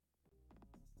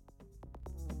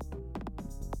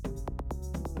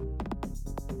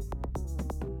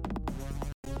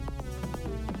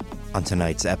On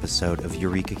tonight's episode of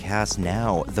Eureka Cast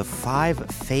Now, the 5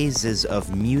 phases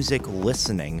of music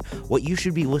listening, what you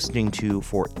should be listening to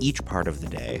for each part of the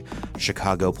day.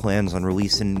 Chicago plans on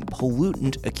releasing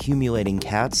pollutant accumulating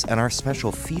cats, and our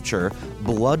special feature,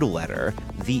 Blood Letter,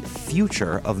 the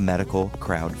future of medical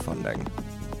crowdfunding.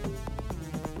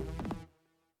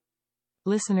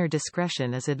 Listener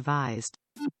discretion is advised.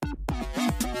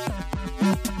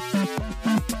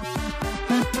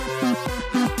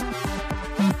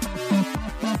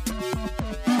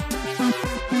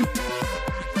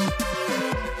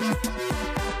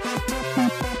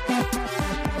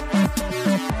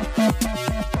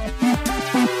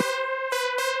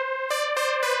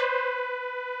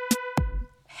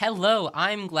 Hello,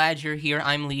 I'm glad you're here.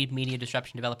 I'm lead media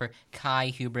disruption developer Kai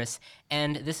Hubris,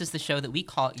 and this is the show that we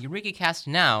call Eureka Cast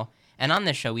Now, and on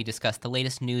this show we discuss the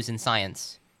latest news in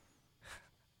science.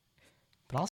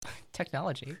 But also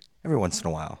technology. Every once in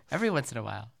a while. Every once in a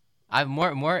while.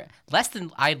 Less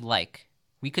than I'd like.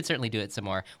 We could certainly do it some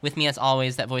more. With me, as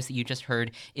always, that voice that you just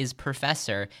heard is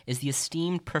the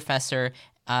esteemed Professor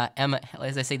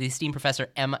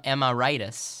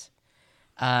Emeritus,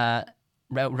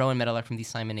 Rowan Meadowlark from the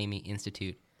Simon Amy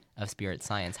Institute of Spirit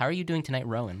Science. How are you doing tonight,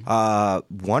 Rowan?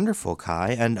 Wonderful,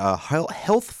 Kai, and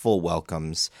healthful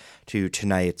welcomes to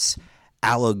tonight's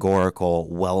allegorical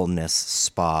wellness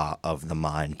spa of the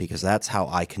mind, because that's how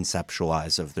I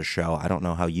conceptualize of the show. I don't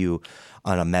know how you,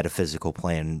 on a metaphysical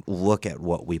plane, look at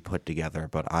what we put together,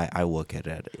 but I look at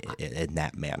it in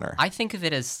that manner. I think of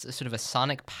it as sort of a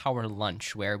sonic power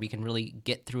lunch where we can really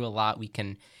get through a lot. We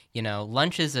can,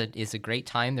 lunch is a great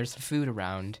time. There's food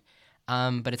around,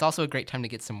 but it's also a great time to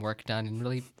get some work done and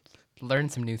really learn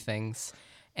some new things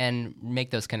and make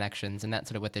those connections. And that's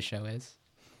sort of what this show is.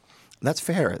 That's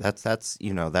fair. That's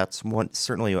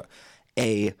certainly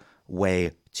a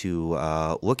way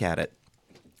to look at it.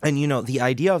 And, the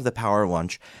idea of the power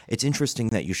lunch, it's interesting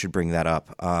that you should bring that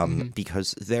up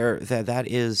because that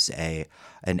is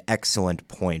an excellent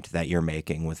point that you're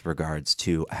making with regards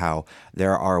to how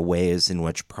there are ways in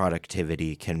which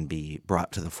productivity can be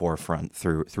brought to the forefront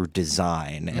through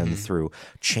design and through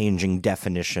changing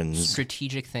definitions.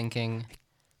 Strategic thinking.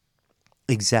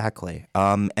 Exactly.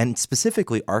 And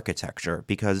specifically architecture,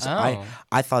 because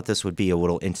I thought this would be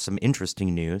some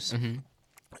interesting news.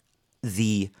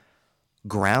 The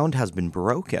ground has been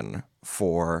broken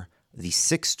for the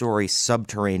 6-story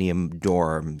subterranean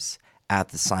dorms at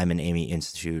the Simon Amy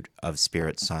Institute of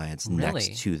Spirit Science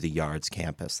next to the Yards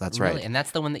campus. That's right. And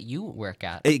that's the one that you work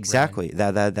at. Exactly.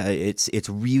 That it's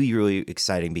really, really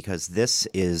exciting because this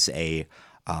is a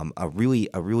really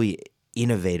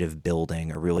innovative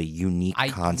building, a really unique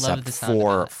concept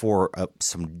for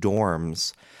some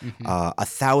dorms.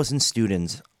 1,000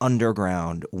 students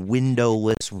underground,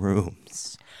 windowless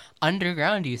rooms.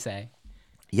 Underground, you say?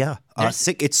 Yeah,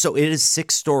 it is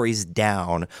 6 stories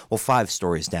down. Well, 5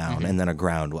 stories down, and then a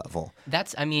ground level.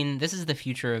 This is the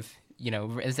future of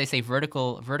as they say,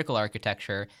 vertical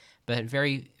architecture, but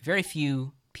very very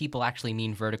few people actually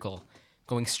mean vertical,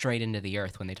 going straight into the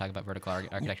earth when they talk about vertical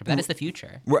architecture. But that is the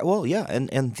future. Well, yeah,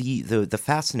 and the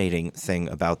fascinating thing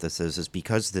about this is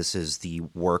because this is the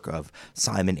work of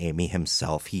Simon Amy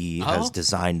himself. He has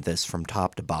designed this from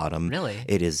top to bottom. Really?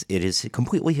 It is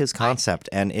completely his concept,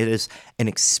 and it is an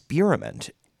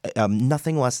experiment,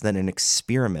 nothing less than an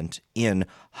experiment in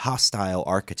hostile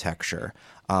architecture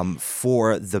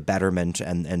for the betterment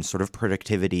and sort of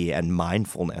productivity and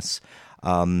mindfulness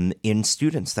in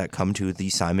students that come to the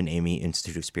Simon Amy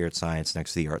Institute of Spirit Science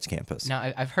next to the Arts campus.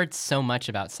 Now, I've heard so much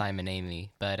about Simon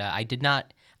Amy, but I did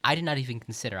not even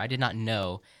consider. I did not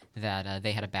know that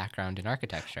they had a background in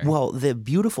architecture. Well, the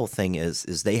beautiful thing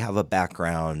is they have a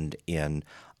background in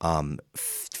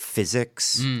physics,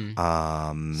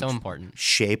 so important,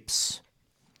 shapes,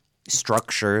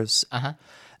 structures. The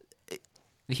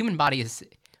human body is,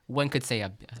 one could say,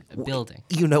 a building.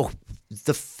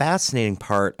 The fascinating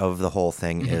part of the whole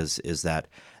thing is that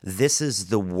this is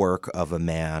the work of a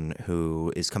man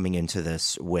who is coming into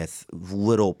this with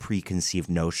little preconceived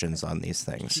notions on these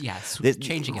things. Yes,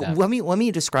 changing it up. Let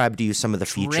me describe to you some of the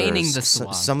features. Draining the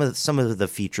swamp. Some of the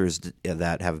features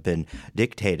that have been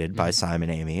dictated by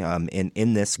Simon Amy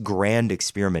in this grand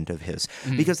experiment of his.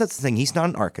 Because that's the thing, he's not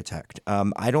an architect.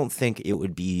 I don't think it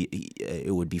would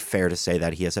be fair to say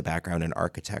that he has a background in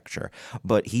architecture,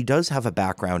 but he does have a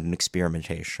background in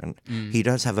experimentation. He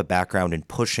does have a background in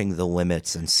pushing the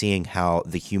limits and seeing how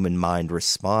the human mind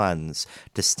responds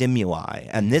to stimuli.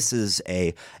 And this is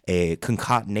a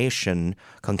concatenation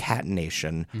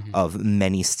of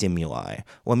many stimuli.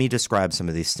 Let me describe some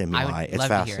of these stimuli. It's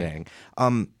fascinating.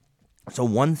 So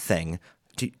one thing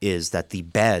is that the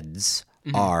beds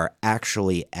are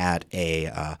actually at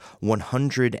a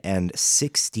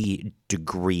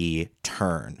 160-degree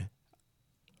turn.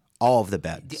 All of the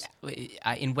beds.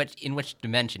 In which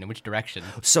dimension? In which direction?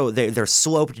 So they're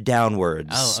sloped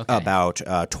downwards Oh, okay. about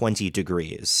 20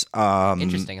 degrees.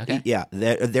 Interesting. Okay. Yeah,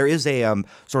 there is a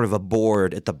sort of a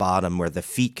board at the bottom where the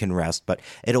feet can rest, but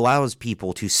it allows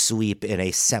people to sleep in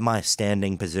a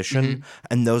semi-standing position,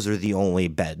 and those are the only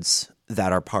beds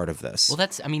that are part of this. Well,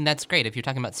 that's great. If you're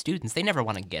talking about students, they never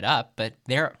want to get up, but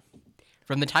they're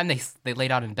from the time they lay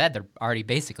down in bed, they're already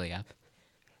basically up.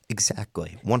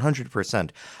 Exactly, 100%.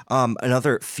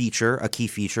 Another feature, a key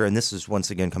feature, and this is once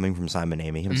again coming from Simon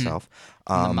Amey himself.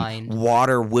 The mind.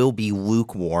 Water will be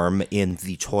lukewarm in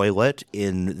the toilet,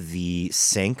 in the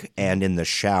sink, and in the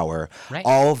shower. Right.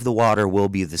 All of the water will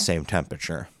be the same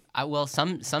temperature. Well,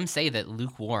 some say that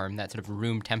lukewarm, that sort of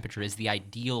room temperature, is the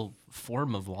ideal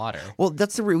form of water. Well,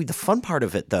 that's the fun part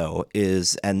of it, though,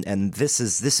 is and this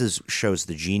is shows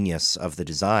the genius of the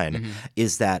design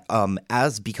is that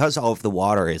because all of the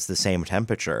water is the same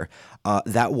temperature,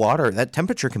 that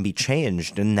temperature can be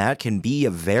changed, and that can be a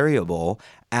variable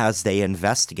as they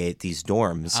investigate these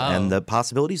dorms and the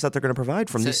possibilities that they're going to provide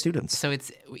from these students. So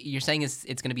you're saying it's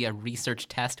going to be a research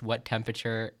test what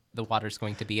temperature the water's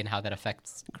going to be and how that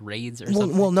affects grades or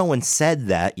something? Well, no one said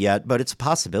that yet, but it's a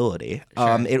possibility.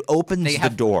 Sure. It opens the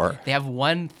door. They have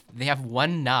one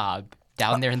knob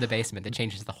down there in the basement that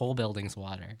changes the whole building's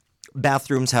water.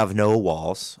 Bathrooms have no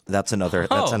walls. That's another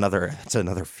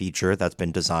feature that's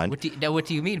been designed. What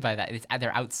do you mean by that?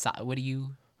 They're outside. What do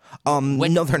you? No,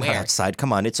 they're not where? outside.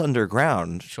 Come on, it's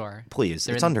underground. Sure. Please,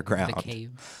 They're it's in underground. The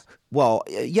caves. Well,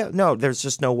 yeah, no, there's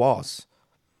just no walls.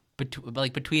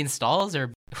 Like between stalls,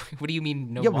 or what do you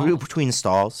mean no walls? Between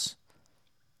stalls.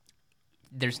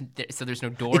 There's no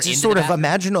door. It's just into sort the of bathroom?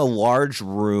 imagine a large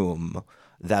room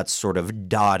that's sort of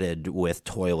dotted with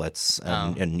toilets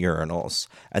and urinals,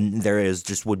 and there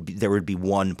would be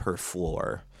one per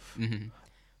floor.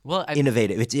 Well,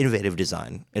 Innovative. It's innovative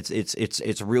design.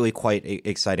 It's really quite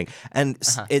exciting, and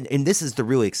this is the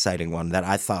really exciting one that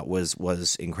I thought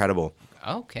was incredible.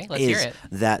 Okay, let's hear is it.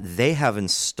 that they have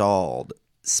installed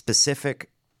specific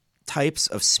types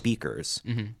of speakers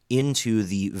into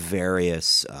the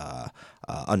various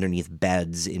underneath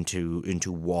beds,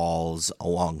 into walls,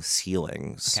 along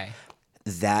ceilings Okay.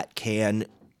 that can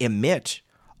emit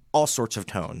all sorts of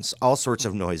tones, all sorts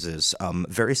of noises,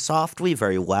 very softly,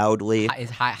 very loudly,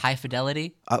 Is high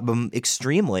fidelity?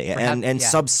 extremely, Perhaps, and yeah.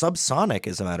 subsonic,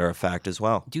 as a matter of fact, as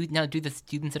well. Do the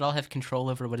students at all have control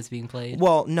over what is being played?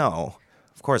 Well, no,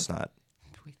 of course not.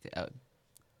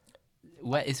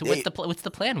 What's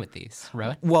the plan with these,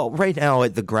 Rowan? Well, right now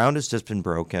the ground has just been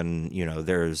broken. You know,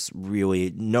 there's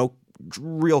really no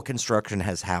real construction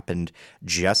has happened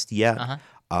just yet.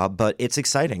 But it's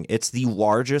exciting. It's the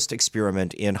largest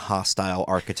experiment in hostile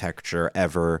architecture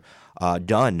ever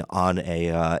done on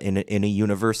in a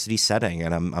university setting,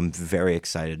 and I'm very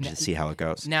excited to see how it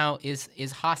goes. Now,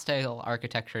 is hostile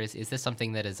architecture is this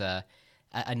something that is a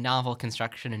novel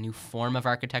construction, a new form of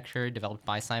architecture developed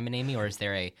by Simon Amey, or is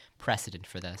there a precedent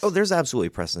for this? Oh, there's absolutely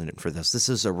precedent for this. This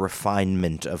is a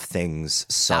refinement of things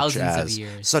such Thousands of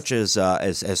years.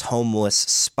 as homeless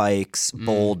spikes,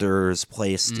 boulders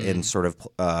placed in sort of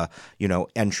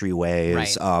entryways.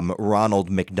 Right.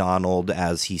 Ronald McDonald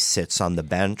as he sits on the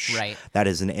bench. Right. That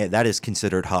is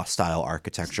considered hostile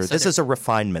architecture. So this is a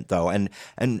refinement though, and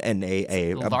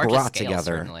a Larger brought scale,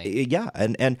 together. certainly. Yeah,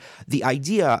 and the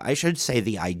idea, I should say,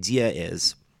 the idea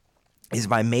is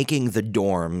by making the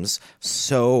dorms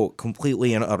so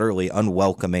completely and utterly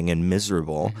unwelcoming and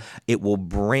miserable, it will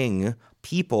bring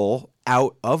people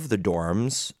out of the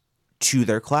dorms to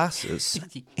their classes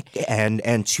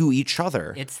and to each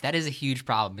other. That is a huge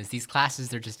problem. Is these classes,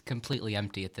 they're just completely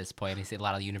empty at this point. I see a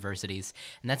lot of universities,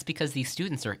 and that's because these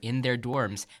students are in their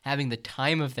dorms having the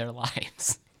time of their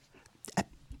lives.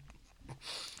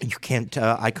 You can't.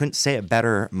 I couldn't say it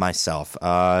better myself.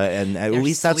 And at They're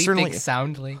least that's sleeping certainly.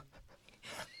 soundly.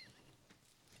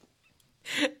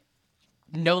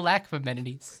 No lack of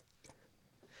amenities.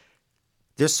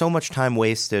 There's so much time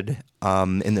wasted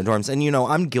in the dorms, and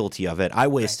I'm guilty of it. I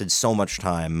wasted so much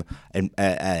time in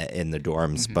the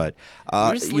dorms, but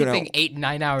You're sleeping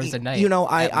 8-9 hours a night.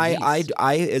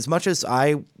 I as much as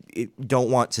I don't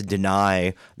want to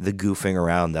deny the goofing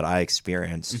around that I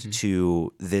experienced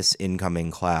to this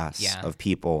incoming class Yeah. of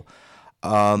people.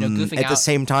 Goofing At out.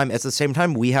 the same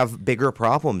time, we have bigger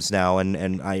problems now,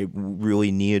 and I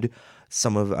really need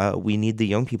we need the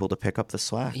young people to pick up the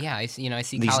slack. Yeah, I see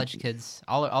college kids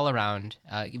all around,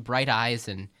 bright eyes,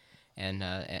 and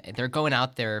they're going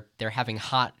out there. They're having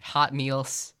hot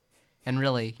meals, and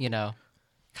really,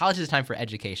 College is a time for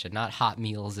education, not hot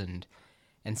meals and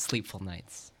sleepful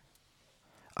nights.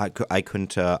 I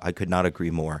could not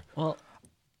agree more. Well,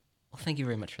 thank you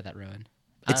very much for that, Rowan.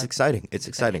 It's exciting. It's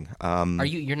exciting.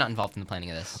 You're not involved in the planning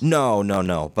of this?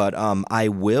 No. But I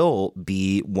will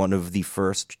be one of the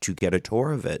first to get a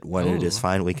tour of it when it is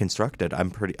finally constructed.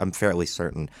 I'm fairly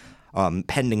certain.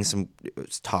 Pending some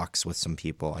talks with some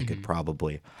people, I could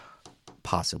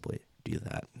possibly do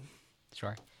that.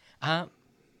 Sure.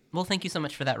 Well, thank you so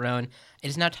much for that, Rowan. It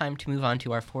is now time to move on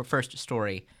to our first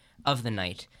story of the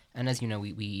night. And as you know,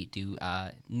 we do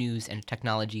news and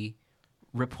technology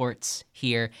reports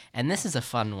here, and this is a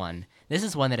fun one. This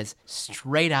is one that is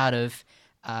straight out of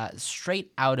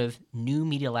New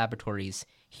Media Laboratories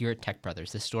here at Tech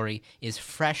Brothers. This story is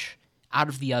fresh out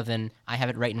of the oven. I have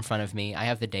it right in front of me. I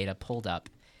have the data pulled up,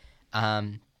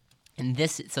 and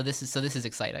this is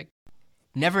exciting.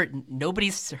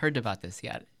 Nobody's heard about this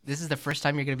yet. This is the first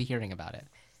time you're going to be hearing about it.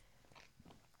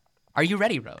 Are you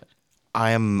ready, Rowan?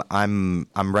 I'm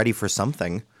ready for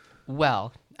something.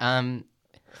 Well,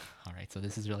 all right, so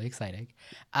this is really exciting.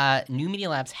 New Media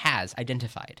Labs has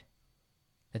identified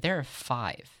that there are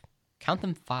 5, count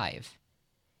them 5,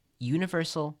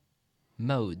 universal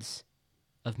modes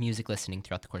of music listening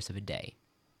throughout the course of a day.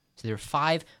 So there are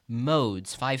 5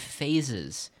 modes, 5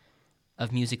 phases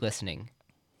of music listening.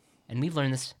 And we've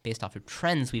learned this based off of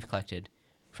trends we've collected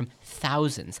from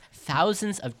thousands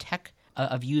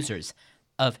of users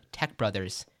of Tech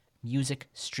Brothers music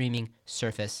streaming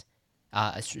service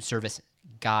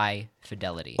Guy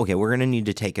Fidelity. Okay, we're gonna need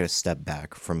to take it a step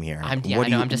back from here. I'm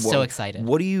just so excited.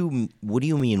 What do you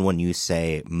mean when you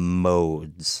say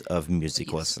modes of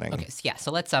music listening? Okay,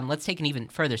 so let's take an even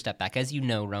further step back. As you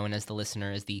know, Rowan, as the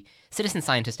listener, as the citizen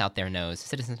scientist out there knows,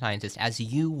 citizen scientist, as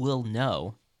you will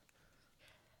know,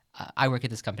 I work at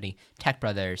this company, Tech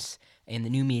Brothers, in the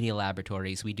New Media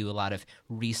Laboratories. We do a lot of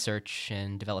research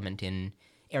and development in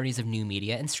areas of new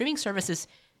media and streaming services.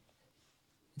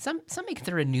 Some may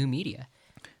consider a new media.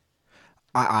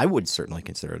 I would certainly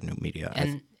consider it new media.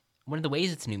 And one of the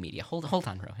ways it's new media, hold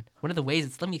on, Rowan.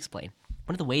 Let me explain.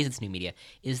 One of the ways it's new media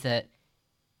is that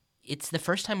it's the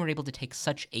first time we're able to take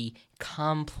such a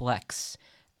complex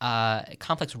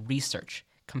research,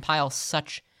 compile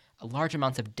such large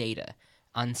amounts of data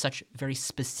on such very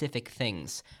specific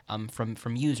things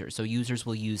from users. So users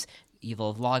will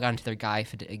they'll log on to their Guy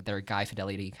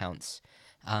Fidelity accounts.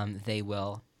 They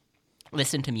will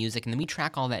listen to music, and then we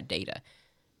track all that data.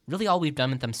 Really, all we've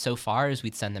done with them so far is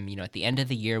we'd send them, at the end of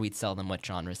the year, we'd tell them what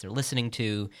genres they're listening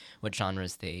to, what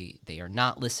genres they are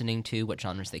not listening to, what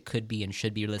genres they could be and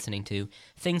should be listening to,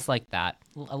 things like that.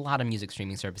 A lot of music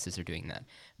streaming services are doing that.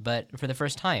 But for the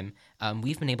first time,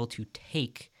 we've been able to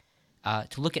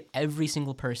to look at every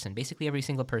single person, basically every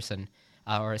single person,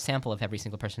 or a sample of every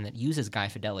single person that uses Guy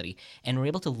Fidelity, and we're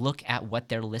able to look at what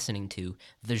they're listening to,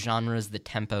 the genres, the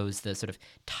tempos, the sort of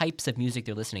types of music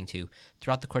they're listening to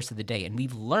throughout the course of the day. And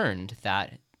we've learned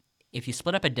that if you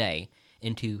split up a day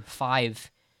into 5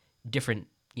 different,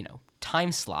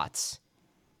 time slots,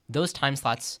 those time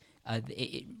slots,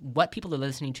 what people are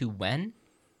listening to when,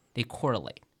 they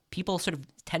correlate. People sort of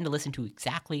tend to listen to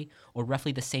exactly or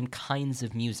roughly the same kinds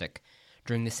of music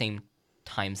during the same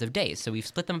times of days. So we've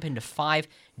split them up into 5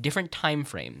 different time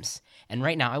frames. And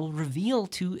right now I will reveal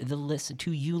to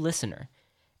you listener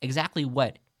exactly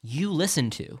what you listen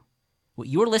to, what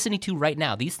you're listening to right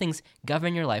now. These things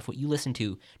govern your life, what you listen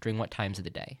to during what times of the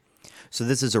day. So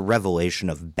this is a revelation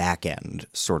of back-end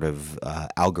sort of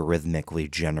algorithmically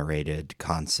generated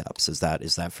concepts. Is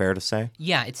that fair to say?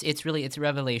 Yeah, it's a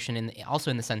revelation, and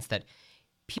also in the sense that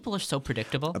people are so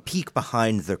predictable. A peek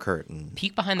behind the curtain.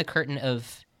 Peek behind the curtain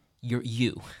of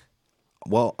you.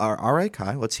 Well, all right,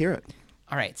 Kai, let's hear it.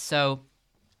 All right, so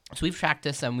we've tracked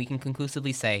this, and we can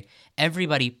conclusively say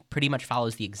everybody pretty much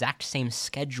follows the exact same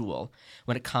schedule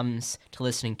when it comes to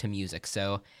listening to music.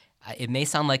 So it may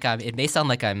sound like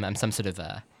I'm some sort of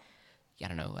I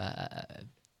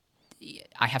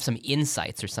have some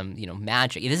insights or some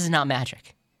magic. This is not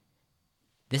magic.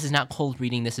 This is not cold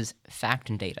reading. This is fact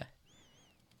and data.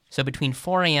 So between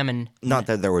 4 a.m. and... Not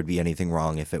that there would be anything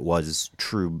wrong if it was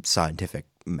true scientific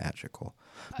magical.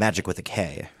 Magic with a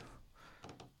K.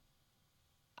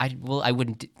 I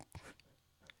wouldn't...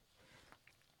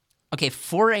 Okay,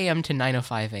 4 a.m. to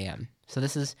 9:05 a.m. So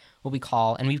this is what we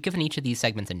call... And we've given each of these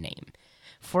segments a name.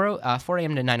 4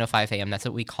 a.m. to 9:05 a.m., that's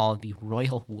what we call the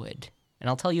Royal Wood. And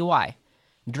I'll tell you why.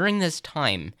 During this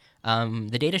time,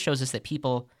 the data shows us that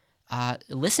people...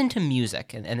 listen to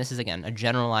music, and this is again a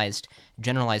generalized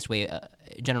way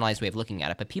of looking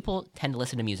at it. But people tend to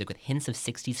listen to music with hints of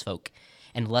 '60s folk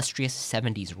and illustrious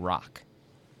 '70s rock.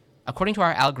 According to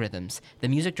our algorithms, the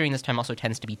music during this time also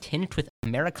tends to be tinged with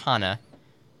Americana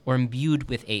or imbued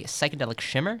with a psychedelic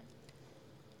shimmer.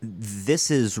 This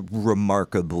is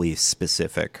remarkably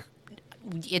specific.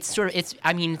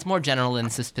 It's more general than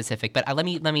specific, but let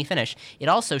me finish. It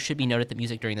also should be noted that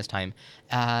music during this time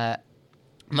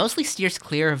mostly steers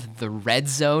clear of the red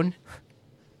zone.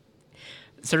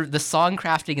 Sort of the song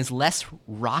crafting is less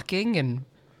rocking and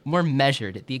more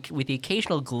measured, with the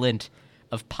occasional glint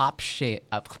of pop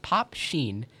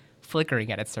sheen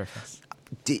flickering at its surface.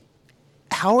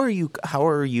 How are you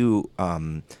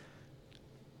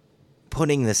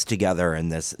putting this together in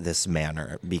this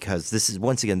manner? Because this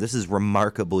is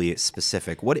remarkably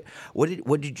specific. What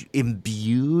did you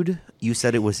imbued? You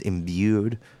said it was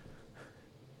imbued.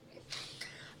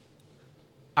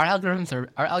 Our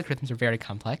algorithms are very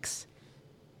complex.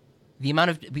 The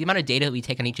amount of data that we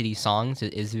take on each of these songs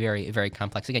is very, very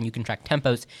complex. Again, you can track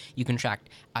tempos, you can track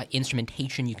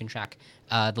instrumentation, you can track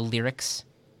the lyrics.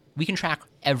 We can track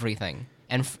everything,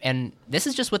 and this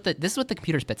is just what the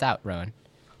computer spits out, Rowan.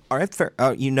 All right, fair.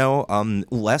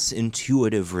 Less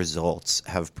intuitive results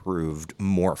have proved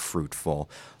more fruitful.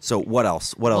 So what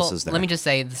else? What else is there? Let me just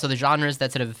say, so the genres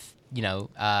that sort of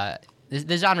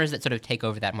the genres that sort of take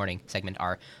over that morning segment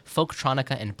are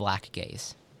folktronica and black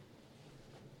gaze.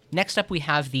 Next up, we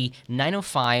have the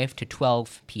 9:05 to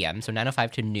 12 p.m., so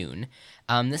 9:05 to noon.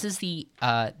 This is the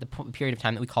period of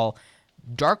time that we call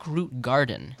Dark Root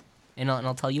Garden, and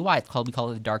I'll tell you why we call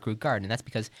it the Dark Root Garden. And that's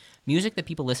because music that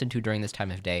people listen to during this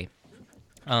time of day,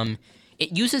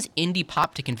 it uses indie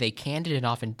pop to convey candid and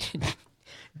often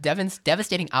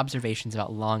devastating observations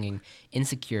about longing,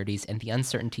 insecurities, and the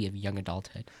uncertainty of young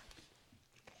adulthood.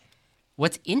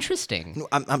 What's interesting?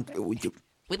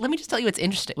 Wait, let me just tell you what's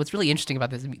interesting. What's really interesting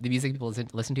about the music people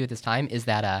listen to at this time is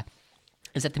that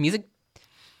the music,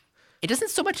 it doesn't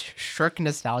so much shirk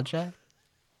nostalgia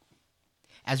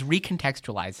as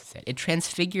recontextualizes it. It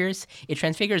transfigures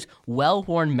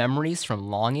well-worn memories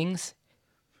from longings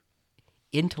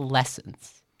into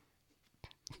lessons,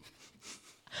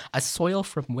 a soil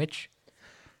from which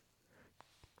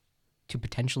to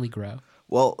potentially grow.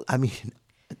 Well, I mean.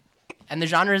 And the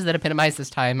genres that epitomize this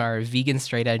time are vegan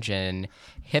straight edge and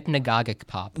hypnagogic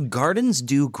pop. Gardens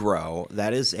do grow.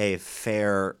 That is a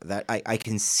fair. That I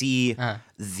can see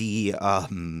the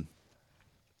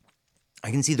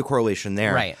correlation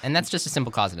there. Right, and that's just a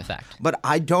simple cause and effect. But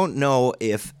I don't know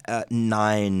if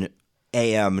 9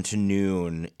 a.m. to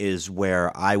noon is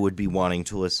where I would be wanting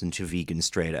to listen to vegan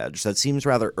straight edge. That seems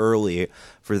rather early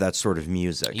for that sort of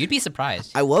music. You'd be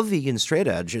surprised. I love vegan straight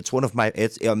edge. It's one of my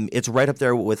it's right up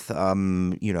there with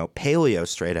paleo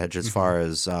straight edge as far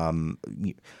as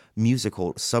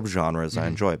musical subgenres I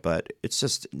enjoy, but it's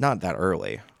just not that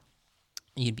early.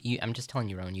 I'm just telling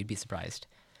you, Rowan, you'd be surprised.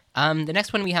 The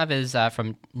next one we have is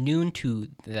from noon to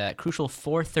the crucial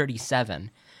 4:37.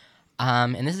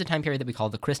 And this is a time period that we call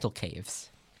the Crystal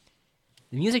Caves.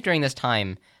 The music during this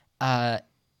time, this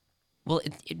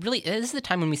is the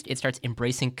time when it starts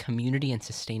embracing community and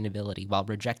sustainability while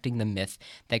rejecting the myth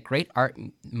that great art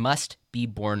must be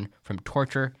born from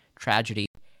torture, tragedy,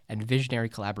 and visionary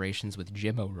collaborations with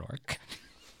Jim O'Rourke.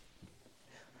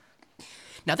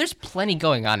 Now, there's plenty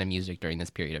going on in music during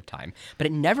this period of time, but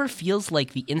it never feels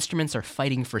like the instruments are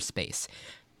fighting for space.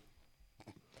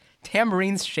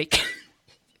 Tambourines shake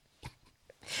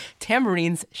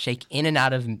in and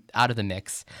out of the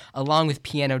mix, along with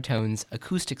piano tones,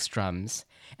 acoustic strums,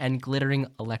 and glittering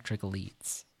electric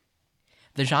leads.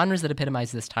 The genres that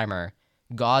epitomize this time are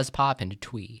gauze pop and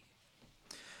twee.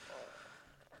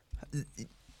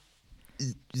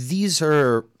 These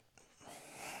are.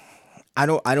 I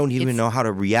don't even know how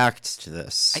to react to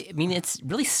this. I mean, it's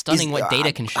really stunning what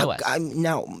data can show us.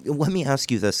 Now, let me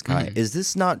ask you this, Kai. Mm-hmm. Is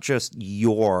this not just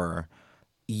your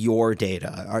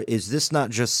data? Is this not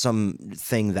just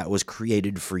something that was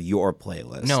created for your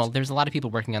playlist? No, there's a lot of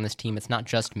people working on this team. It's not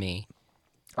just me.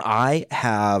 I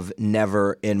have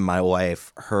never in my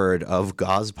life heard of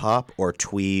gauze pop or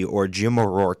twee or Jim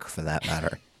O'Rourke for that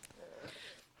matter.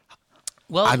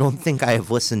 Well, I don't think I have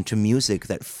listened to music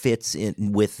that fits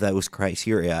in with those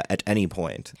criteria at any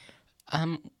point.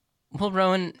 Well,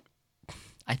 Rowan,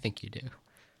 I think you do.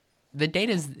 The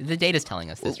data's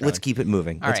telling us this. Let's keep it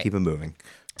moving. Let's keep it moving.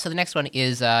 So the next one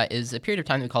is a period of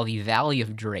time that we call the Valley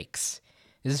of Drakes.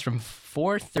 This is from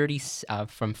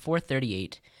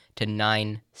 4:38 to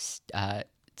 9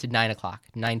 o'clock,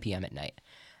 9 p.m. at night.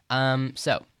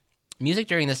 So music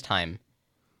during this time,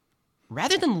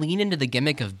 rather than lean into the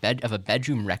gimmick of a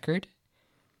bedroom record,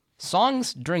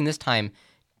 songs during this time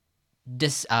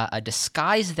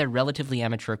disguise their relatively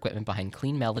amateur equipment behind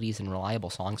clean melodies and reliable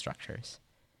song structures.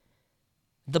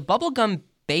 The bubblegum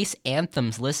bass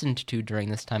anthems listened to during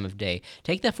this time of day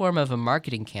take the form of a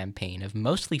marketing campaign of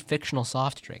mostly fictional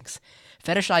soft drinks,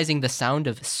 fetishizing the sound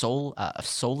of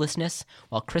soullessness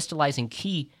while crystallizing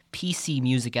key PC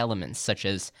music elements such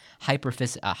as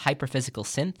hyperphysical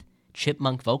synth,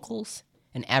 chipmunk vocals,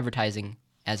 and advertising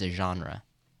as a genre.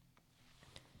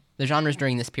 The genres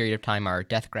during this period of time are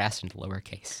deathgrass and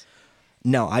lowercase.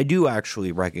 No, I do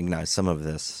actually recognize some of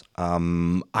this.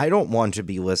 I don't want to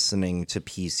be listening to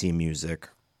PC music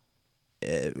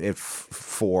if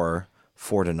 4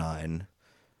 to 9.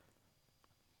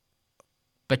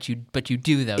 But you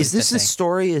do though. Is this a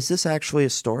story? Is this actually a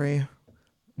story?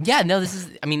 Yeah, no,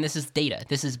 this is data.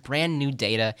 This is brand new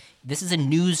data. This is a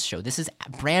news show. This is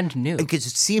brand new. Because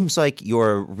it seems like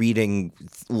you're reading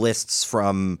lists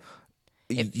from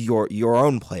your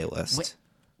own playlist.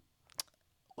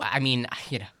 I mean,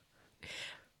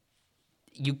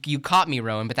 you caught me,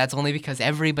 Rowan, but that's only because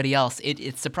everybody else.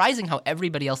 It's surprising how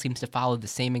everybody else seems to follow the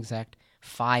same exact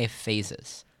 5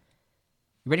 phases.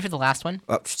 You ready for the last one?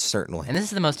 Certainly. And this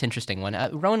is the most interesting one.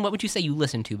 Rowan, what would you say you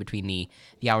listen to between the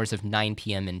hours of 9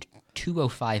 p.m. and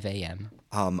 2:05 a.m.?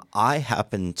 I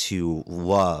happen to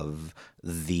love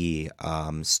the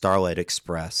Starlight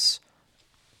Express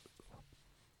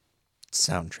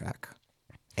soundtrack.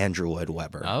 Andrew Lloyd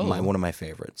Webber, one of my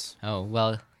favorites. Oh,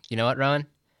 well, you know what, Rowan?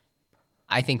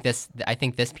 I think this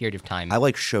period of time. I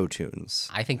like show tunes.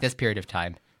 I think this period of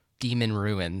time, Demon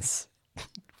Ruins,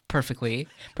 perfectly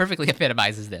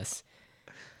epitomizes this.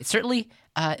 It's certainly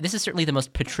this is certainly the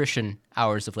most patrician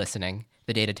hours of listening.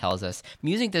 The data tells us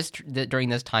music during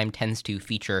this time tends to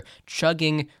feature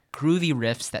chugging, groovy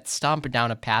riffs that stomp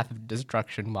down a path of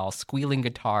destruction while squealing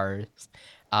guitar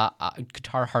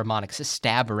harmonics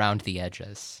stab around the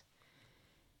edges.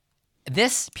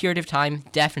 This period of time,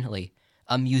 definitely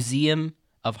a museum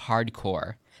of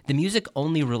hardcore. The music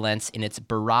only relents in its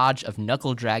barrage of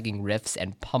knuckle-dragging riffs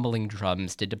and pummeling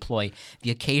drums to deploy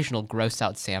the occasional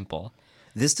gross-out sample.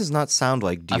 This does not sound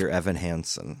like Dear Evan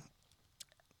Hansen.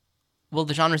 Well,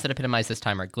 the genres that epitomize this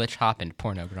time are glitch hop and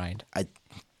porno grind.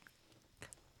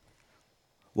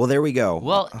 Well, there we go.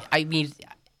 Well, I mean,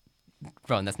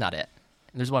 Rowan, that's not it.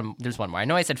 There's one more. I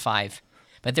know I said 5,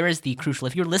 but there is the crucial.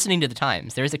 If you're listening to the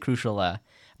times, there is a crucial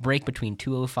break between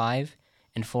 2:05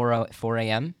 and 4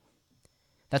 a.m.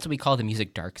 That's what we call the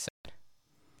music dark zone.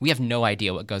 We have no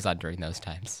idea what goes on during those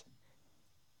times.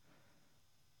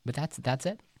 But that's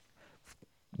it.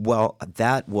 Well,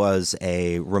 that was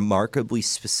a remarkably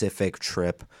specific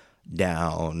trip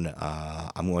down,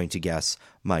 I'm going to guess,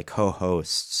 my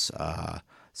co-host's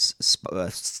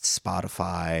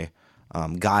Spotify,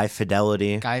 Guy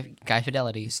Fidelity. Guy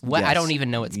Fidelity. What? Yes. I don't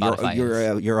even know what Spotify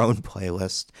is. Your own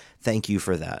playlist. Thank you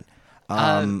for that.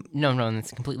 No,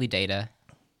 that's completely data.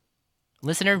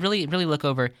 Listener, really look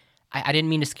over. I didn't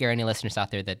mean to scare any listeners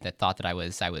out there that thought that I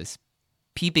was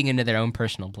peeping into their own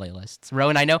personal playlists.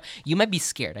 Rowan, I know you might be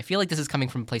scared. I feel like this is coming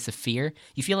from a place of fear.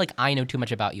 You feel like I know too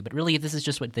much about you, but really this is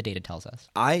just what the data tells us.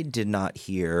 I did not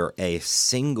hear a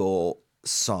single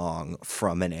song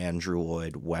from an Andrew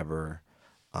Lloyd Webber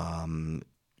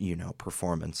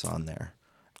performance on there.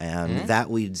 And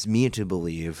that leads me to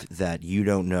believe that you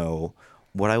don't know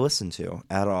what I listen to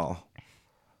at all.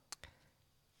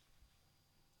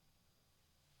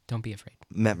 Don't be afraid.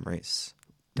 Memories.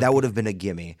 That would have been a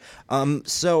gimme.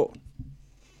 So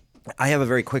I have a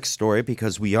very quick story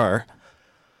because we are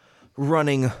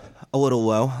running a little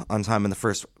low on time in the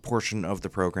first portion of the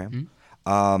program.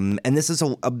 And this is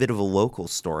a bit of a local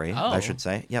story, I should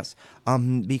say. Yes.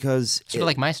 Because sort of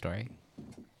like my story.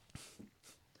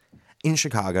 In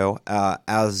Chicago,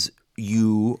 as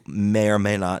you may or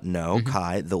may not know,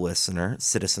 Kai, the listener,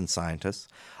 citizen scientist,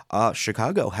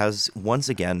 Chicago has once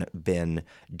again been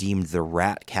deemed the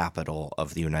rat capital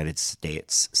of the United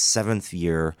States, 7th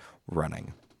year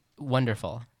running.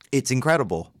 Wonderful. It's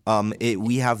incredible.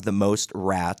 We have the most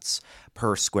rats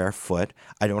per square foot.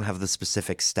 I don't have the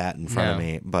specific stat in front of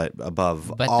me, but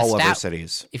above all other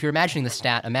cities. If you're imagining the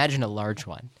stat, imagine a large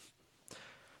one.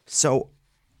 So,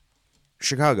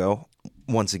 Chicago,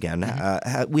 once again,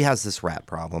 we has this rat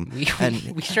problem. We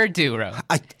sure do, Ro.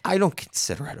 I don't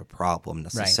consider it a problem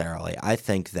necessarily. Right. I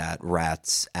think that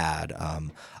rats add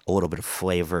a little bit of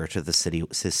flavor to the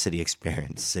city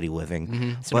experience, city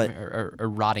living, sort of a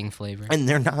rotting flavor. And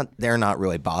they're not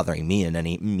really bothering me in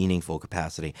any meaningful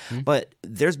capacity. But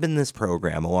there's been this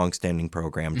program, a long-standing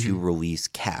program, to release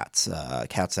cats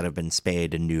that have been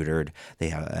spayed and neutered. They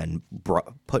have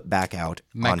put back out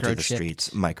onto the streets,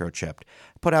 microchipped,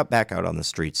 put out back out on the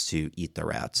streets to eat the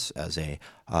rats as an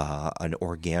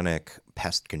organic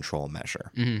pest control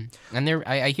measure. And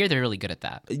I hear they're really good at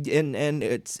that. And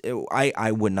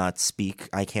I would not speak.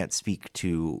 I can't speak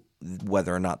to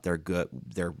whether or not they're good.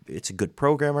 It's a good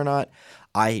program or not.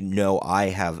 I know I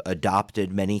have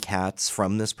adopted many cats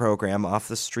from this program off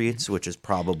the streets, which is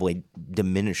probably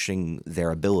diminishing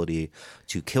their ability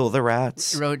to kill the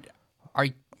rats. Rode,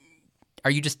 are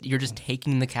you just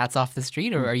taking the cats off the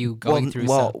street, or are you going through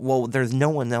some? Well, there's no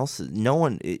one else. No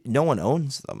one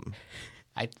owns them.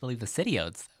 I believe the city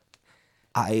owns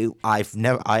them. I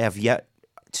have yet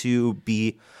to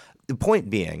be. The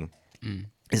point being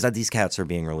is that these cats are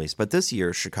being released, but this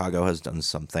year Chicago has done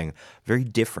something very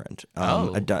different.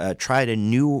 Tried a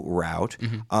new route,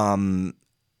 and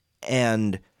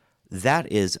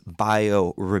that is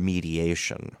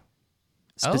bioremediation.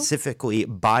 Specifically,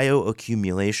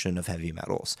 bioaccumulation of heavy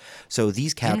metals. So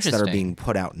these cats that are being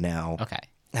put out now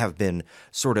have been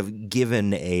sort of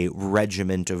given a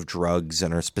regiment of drugs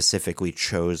and are specifically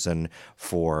chosen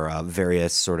for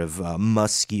various sort of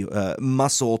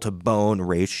muscle to bone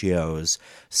ratios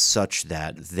such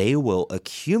that they will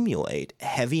accumulate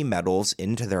heavy metals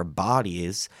into their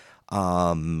bodies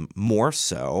more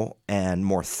so and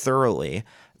more thoroughly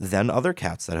than other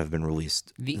cats that have been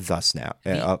released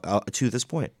to this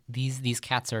point. These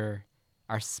cats are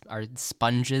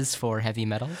sponges for heavy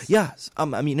metals? Yes.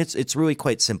 I mean, it's really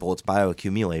quite simple. It's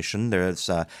bioaccumulation. There's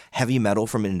heavy metal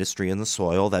from industry in the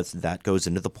soil that goes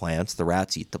into the plants. The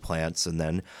rats eat the plants, and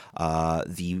then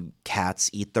the cats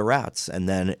eat the rats. And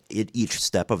then at each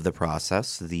step of the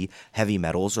process, the heavy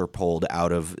metals are pulled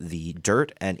out of the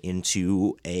dirt and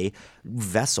into a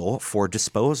vessel for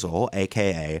disposal,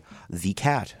 aka the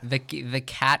cat. The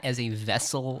cat as a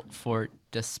vessel for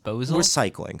disposal?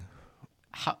 Recycling.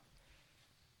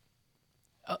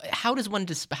 How does one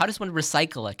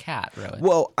recycle a cat, Rowan?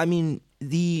 Well, I mean,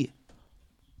 the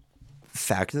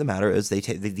fact of the matter is they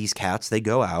take these cats, they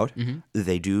go out,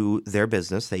 they do their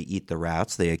business, they eat the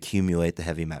rats, they accumulate the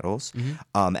heavy metals.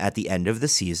 At the end of the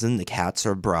season, the cats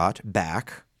are brought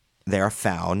back. They are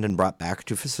found and brought back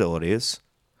to facilities,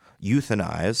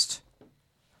 euthanized,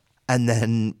 and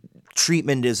then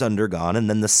treatment is undergone, and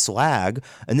then the slag,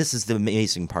 and this is the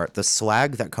amazing part, the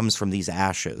slag that comes from these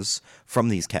ashes from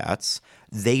these cats,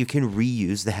 they can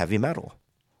reuse the heavy metal.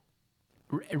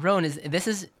 Rowan, this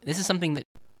is something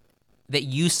that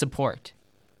you support.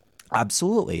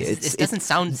 Absolutely. It doesn't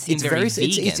seem very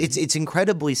vegan. It's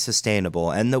incredibly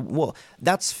sustainable, and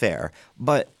that's fair.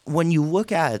 But when you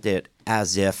look at it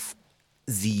as if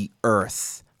the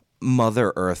Earth,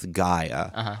 Mother Earth,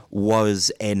 Gaia, was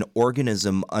an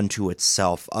organism unto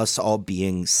itself, us all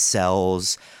being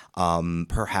cells,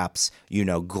 perhaps,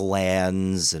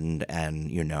 glands and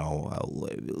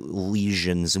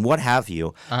lesions and what have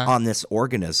you on this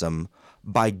organism,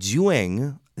 by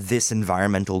doing this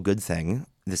environmental good thing,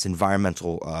 this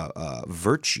environmental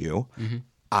virtue,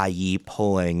 i.e.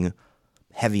 pulling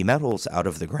heavy metals out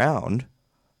of the ground,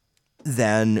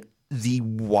 then the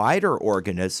wider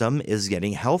organism is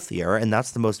getting healthier, and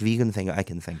that's the most vegan thing I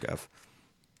can think of.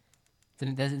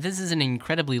 This is an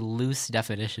incredibly loose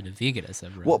definition of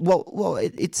veganism. Right? Well,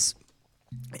 it's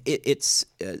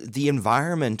the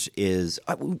environment is.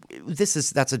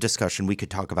 That's a discussion we could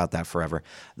talk about that forever.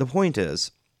 The point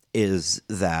is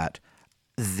that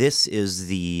this is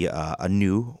a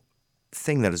new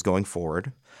thing that is going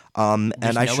forward.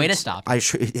 There's no way to stop it.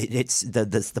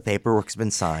 The paperwork's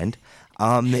been signed.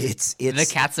 It's the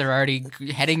cats are already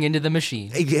heading into the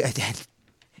machine.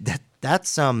 That's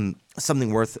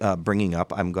something worth bringing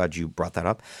up. I'm glad you brought that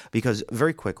up because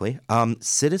very quickly,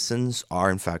 citizens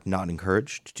are in fact not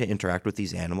encouraged to interact with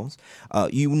these animals.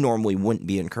 You normally wouldn't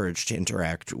be encouraged to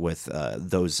interact with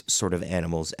those sort of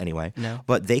animals anyway. No.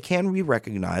 But they can be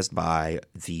recognized by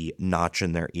the notch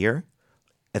in their ear.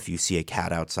 If you see a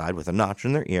cat outside with a notch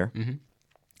in their ear,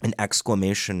 an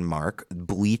exclamation mark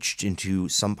bleached into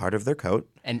some part of their coat.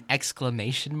 An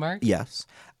exclamation mark? Yes.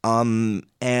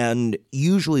 And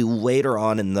usually later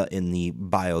on in the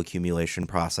bioaccumulation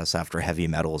process, after heavy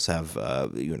metals have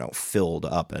filled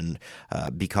up and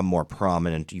become more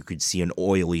prominent, you could see an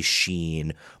oily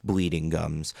sheen, bleeding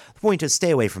gums. The point is, stay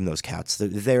away from those cats.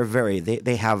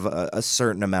 They have a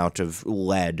certain amount of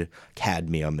lead,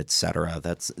 cadmium, etc.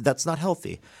 That's not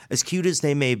healthy. As cute as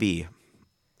they may be,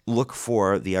 look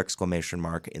for the exclamation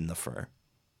mark in the fur.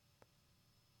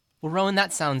 Well, Rowan,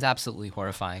 that sounds absolutely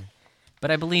horrifying. But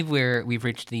I believe we've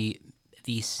reached the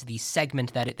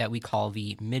segment that we call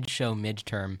the mid-show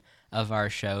midterm of our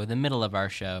show, the middle of our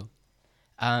show.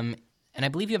 And I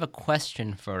believe you have a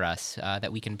question for us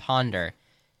that we can ponder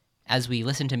as we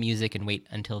listen to music and wait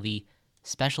until the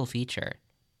special feature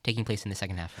taking place in the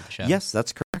second half of the show. Yes,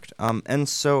 that's correct. And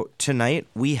so tonight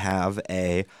we have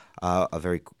a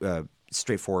very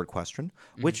straightforward question,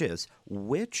 which is,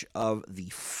 which of the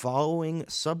following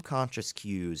subconscious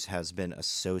cues has been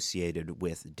associated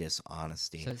with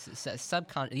dishonesty? So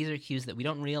these are cues that we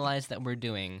don't realize that we're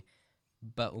doing,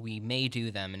 but we may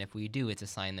do them, and if we do, it's a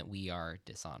sign that we are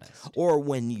dishonest. Or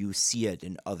when you see it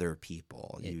in other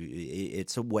people,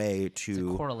 it's a way to... It's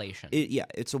a correlation.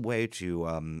 It's a way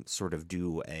to sort of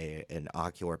do an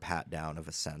ocular pat down of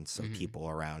a sense of people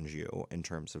around you in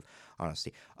terms of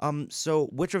honesty. So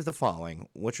which of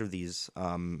these...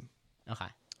 Okay.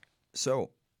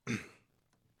 So,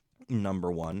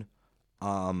 number one,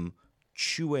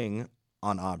 chewing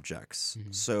on objects.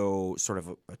 So sort of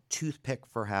a toothpick,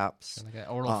 perhaps. So like an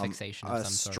oral fixation of a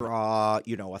some sort. straw,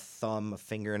 a thumb, a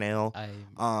fingernail.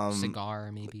 A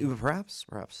cigar, maybe. Perhaps.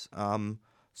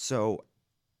 So,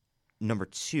 number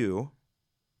two,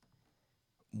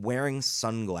 wearing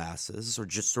sunglasses or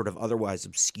just sort of otherwise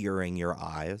obscuring your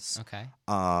eyes. Okay.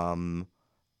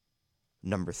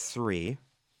 Number three,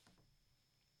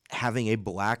 having a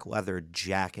black leather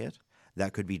jacket.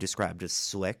 That could be described as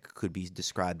slick, could be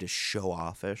described as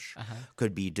show-offish,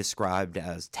 could be described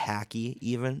as tacky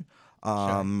even. Sure.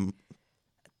 And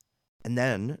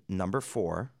then number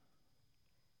four,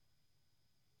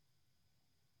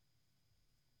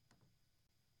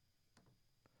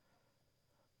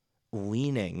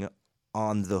 leaning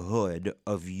on the hood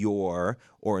of your,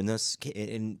 or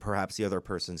in perhaps the other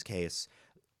person's case,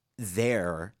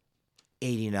 their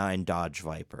 89 Dodge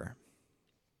Viper.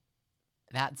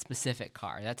 That specific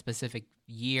car, that specific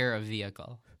year of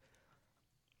vehicle.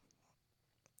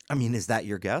 I mean, is that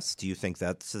your guess? Do you think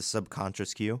that's a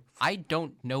subconscious cue? I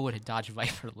don't know what a Dodge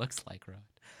Viper looks like, Rod.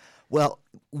 Well,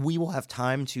 we will have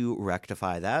time to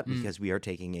rectify that because we are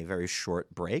taking a very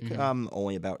short break,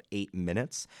 only about 8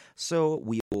 minutes. So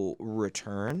we will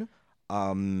return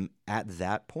at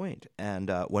that point. And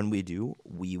when we do,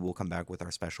 we will come back with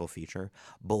our special feature,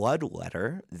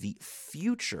 Bloodletter, the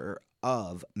future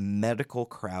of medical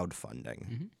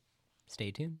crowdfunding. Stay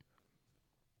tuned.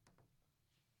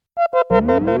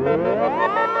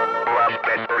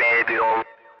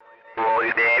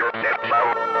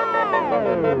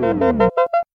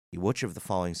 Which of the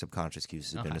following subconscious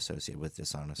cues has been associated with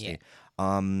dishonesty?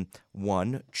 Yeah.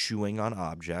 One, chewing on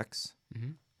objects.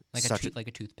 Like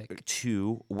a toothpick.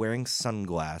 Two, wearing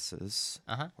sunglasses,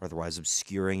 or otherwise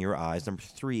obscuring your eyes. Number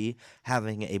three,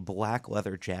 having a black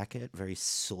leather jacket, very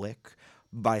slick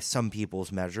by some people's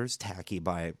measures, tacky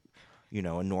by,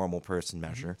 a normal person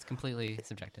measure. It's completely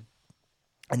subjective.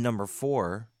 And number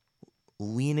four,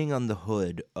 leaning on the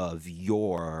hood of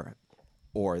your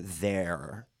or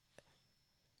their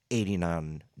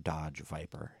 89 Dodge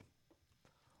Viper.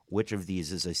 Which of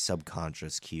these is a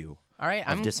subconscious cue? All right,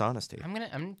 of dishonesty? I'm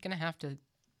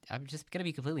just gonna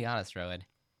be completely honest, Rowan.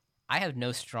 I have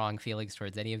no strong feelings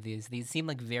towards any of these. These seem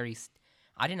like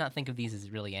I did not think of these as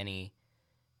really any.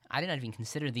 I did not even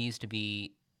consider these to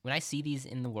be. When I see these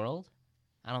in the world,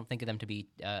 I don't think of them to be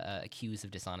cues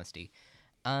of dishonesty.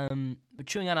 But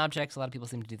chewing on objects, a lot of people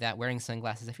seem to do that. Wearing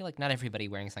sunglasses, I feel like not everybody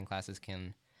wearing sunglasses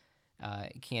can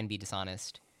be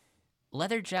dishonest.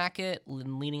 Leather jacket,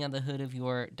 leaning on the hood of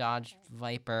your Dodge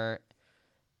Viper.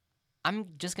 I'm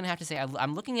just going to have to say,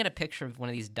 I'm looking at a picture of one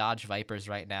of these Dodge Vipers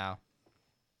right now.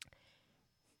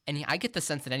 And I get the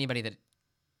sense that anybody that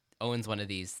owns one of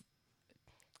these,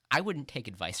 I wouldn't take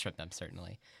advice from them,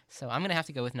 certainly. So I'm going to have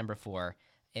to go with number four.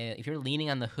 If you're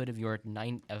leaning on the hood of your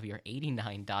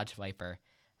 89 Dodge Viper,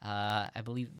 I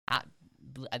believe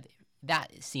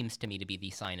that seems to me to be the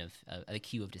sign of the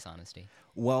cue of dishonesty.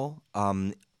 Well,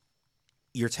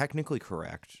 you're technically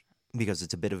correct because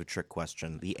it's a bit of a trick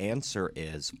question. The answer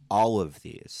is all of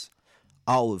these.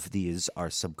 All of these are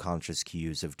subconscious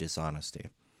cues of dishonesty.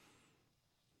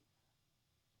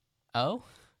 Oh?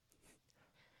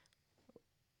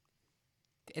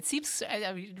 It seems.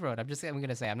 I mean, Rod, I'm going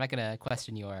to say I'm not going to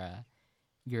question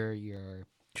your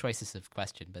choices of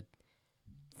question, but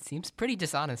it seems pretty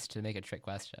dishonest to make a trick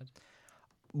question.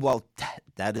 Well,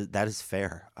 that is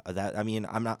fair.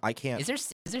 I can't.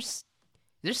 Is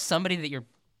there somebody that you're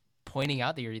pointing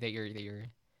out that you're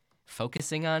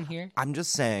focusing on here? I'm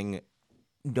just saying,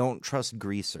 don't trust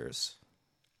greasers.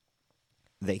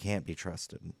 They can't be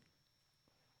trusted.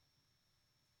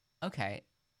 Okay.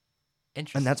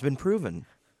 Interesting. And that's been proven.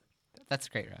 That's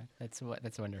great, Rod. That's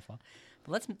wonderful.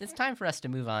 But it's time for us to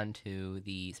move on to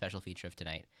the special feature of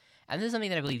tonight. And this is something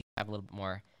that I believe you have a little bit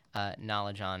more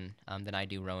knowledge on than I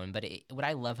do, Rowan. But what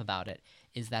I love about it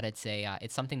is that it's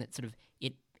something that sort of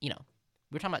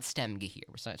we're talking about STEM here.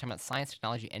 We're talking about science,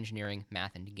 technology, engineering,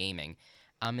 math, and gaming.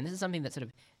 And this is something that sort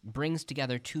of brings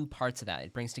together two parts of that.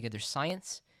 It brings together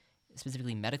science,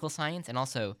 specifically medical science, and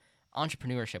also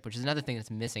entrepreneurship, which is another thing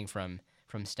that's missing from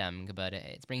STEM. But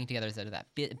it's bringing together sort of that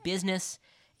business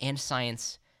and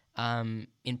science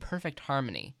in perfect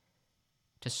harmony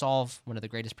to solve one of the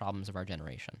greatest problems of our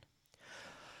generation.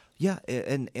 Yeah,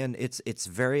 and it's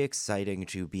very exciting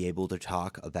to be able to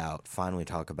finally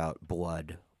talk about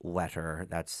Bloodletter.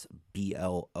 That's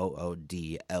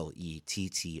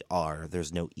BLOODLETTR.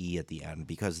 There's no E at the end,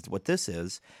 because what this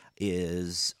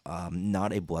is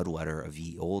not a blood letter of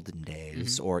ye olden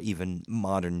days or even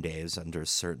modern days under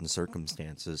certain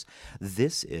circumstances.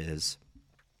 This is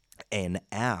an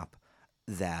app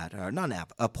that, not an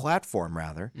app, a platform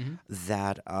rather,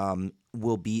 that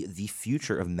will be the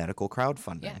future of medical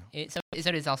crowdfunding. Yeah, it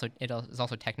is also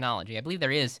technology. I believe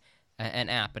there is an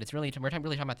app, but it's really we're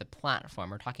really talking about the platform.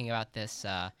 We're talking about this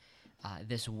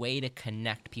this way to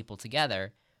connect people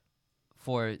together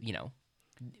for the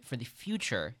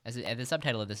future. As the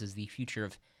subtitle of this is the future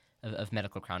of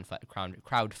medical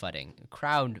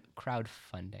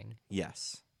crowdfunding.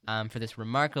 Yes. For this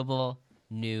remarkable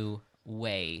new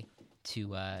way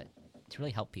to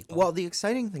really help people. Well, the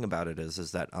exciting thing about it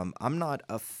is that I'm not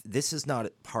this is not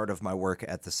part of my work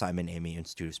at the Simon Amy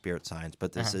Institute of Spirit Science,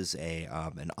 but this is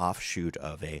an offshoot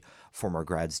of a former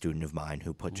grad student of mine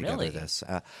who put together this.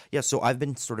 Yeah, so I've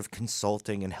been sort of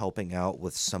consulting and helping out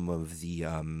with some of the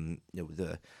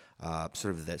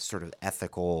sort of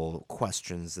ethical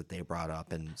questions that they brought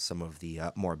up and some of the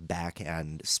more back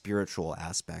end spiritual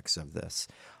aspects of this.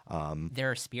 There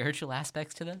are spiritual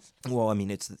aspects to this? Well, I mean,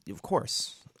 it's of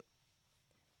course.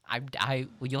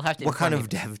 You'll have to. What kind of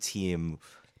dev team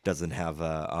doesn't have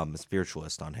a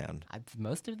spiritualist on hand?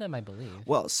 Most of them, I believe.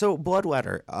 Well, so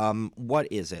Bloodletter, what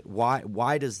is it?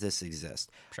 Why does this exist?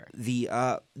 Sure.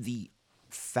 The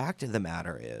fact of the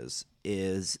matter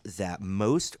is that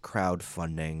most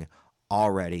crowdfunding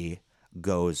already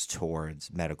goes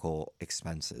towards medical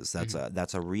expenses.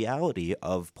 That's a reality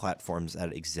of platforms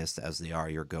that exist as they are.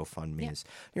 Your GoFundMe's,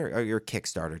 your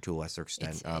Kickstarter to a lesser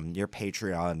extent, your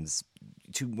Patreons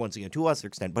to a lesser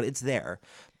extent, but it's there.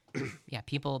 Yeah,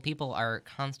 people are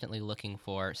constantly looking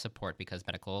for support because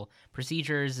medical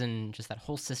procedures and just that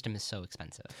whole system is so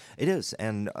expensive. It is,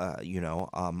 and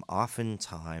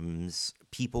oftentimes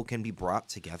people can be brought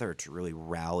together to really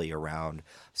rally around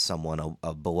someone,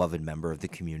 a beloved member of the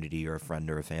community or a friend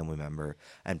or a family member,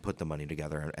 and put the money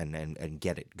together and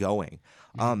get it going.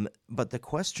 But the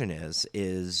question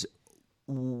is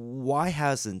why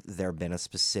hasn't there been a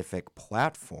specific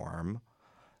platform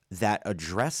that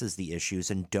addresses the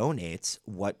issues and donates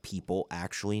what people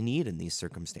actually need in these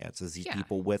circumstances, these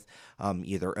people with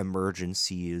either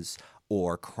emergencies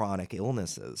or chronic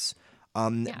illnesses?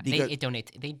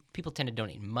 People tend to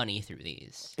donate money through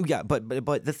these. Yeah, but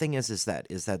the thing is that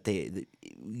the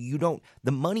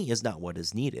money is not what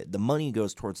is needed. The money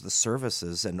goes towards the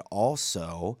services and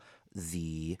also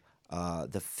the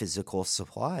physical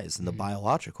supplies and the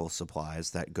biological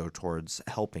supplies that go towards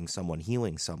helping someone,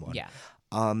 healing someone. Yeah.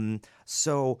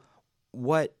 So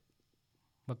what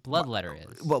Bloodletter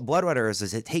is? What Bloodletter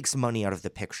is it takes money out of the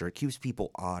picture. It keeps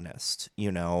people honest,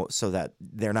 so that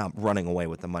they're not running away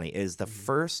with the money. It is the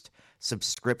first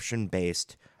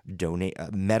subscription-based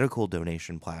medical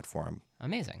donation platform.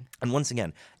 Amazing. And once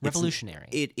again, revolutionary.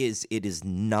 It is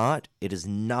not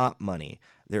money.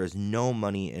 There is no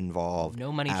money involved.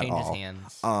 No money changes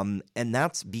hands. And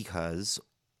that's because,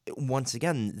 once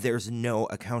again, there's no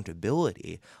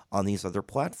accountability on these other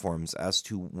platforms as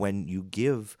to when you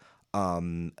give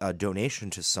a donation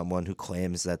to someone who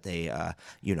claims that they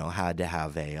had to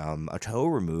have a toe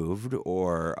removed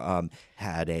or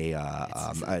had a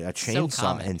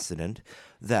chainsaw incident.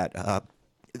 That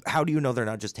how do you know they're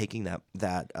not just taking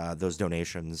those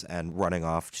donations and running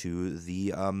off to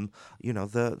the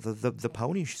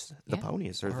ponies,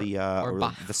 or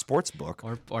the sports book,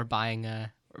 or buying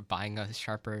a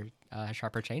sharper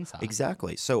chainsaw?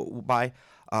 Exactly. So by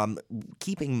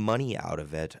keeping money out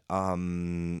of it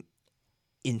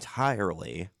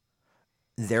entirely,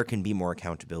 there can be more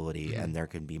accountability and there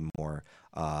can be more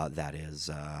that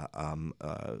is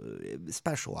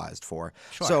specialized for.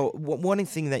 Sure. So one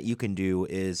thing that you can do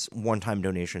is one-time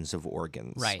donations of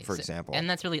organs, for example. And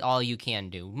that's really all you can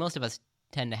do. Most of us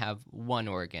tend to have one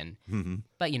organ.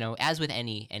 But, as with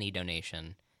any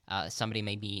donation, somebody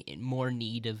may be in more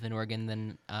need of an organ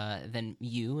than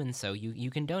you, and so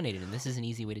you can donate it, and this is an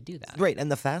easy way to do that. Right,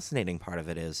 and the fascinating part of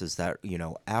it is that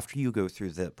after you go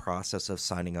through the process of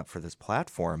signing up for this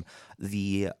platform,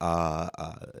 the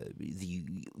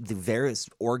various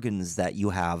organs that you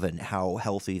have and how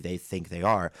healthy they think they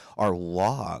are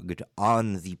logged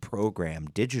on the program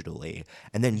digitally,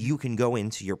 and then you can go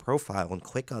into your profile and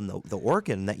click on the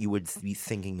organ that you would be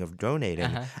thinking of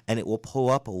donating, and it will pull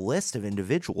up a list of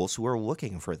individuals who are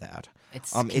looking for that.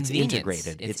 It's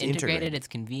integrated. It's integrated. It's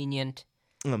convenient.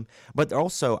 But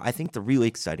also, I think the really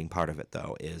exciting part of it,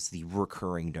 though, is the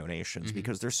recurring donations,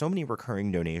 because there's so many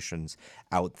recurring donations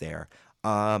out there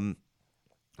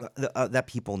that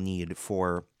people need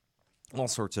for all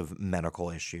sorts of medical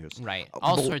issues. Right.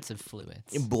 All sorts of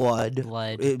fluids. Blood.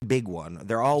 Big one.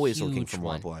 They're always looking Huge for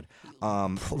more one.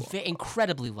 blood.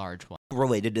 Incredibly large one.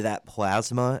 Related to that,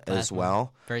 plasma as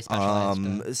well. Very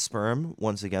specialized. Sperm,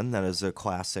 once again, that is a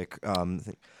classic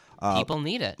thing. People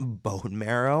need it. Bone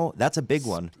marrow, that's a big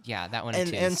one. Yeah, that one And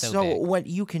too. and is so so big. what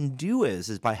you can do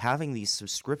is by having these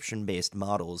subscription-based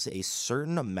models, a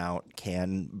certain amount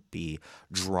can be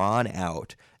drawn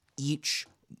out each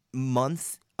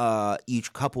month,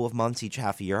 each couple of months, each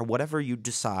half a year, whatever you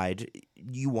decide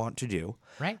you want to do.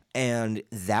 Right. And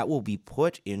that will be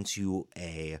put into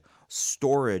a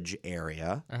storage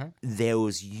area.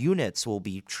 Those units will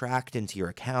be tracked into your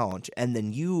account, and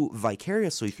then you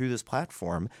vicariously through this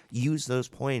platform use those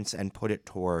points and put it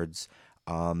towards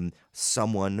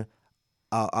someone,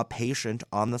 a patient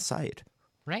on the site.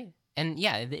 Right. And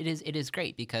yeah, it is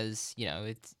great because,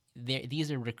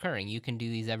 these are recurring. You can do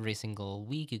these every single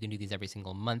week. You can do these every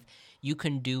single month. You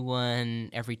can do one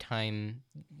every time.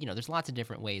 There's lots of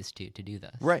different ways to do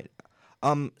this. Right.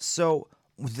 So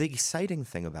the exciting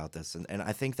thing about this, and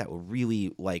I think that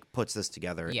really puts this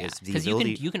together, Yeah, is the because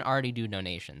ability. you can already do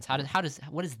donations. How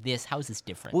is this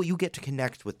different? Well, you get to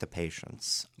connect with the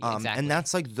patients, Exactly. and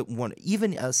that's the one.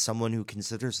 Even as someone who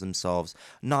considers themselves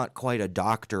not quite a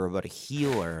doctor but a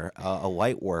healer, a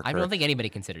light worker, I don't think anybody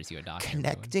considers you a doctor.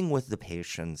 connecting with the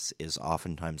patients is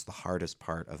oftentimes the hardest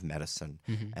part of medicine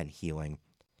and healing.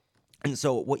 And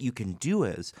so what you can do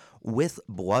is, with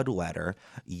Bloodletter,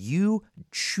 you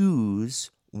choose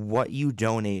what you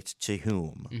donate to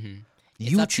whom.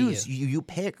 It's You up to choose. you. You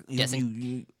pick.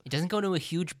 It doesn't go to a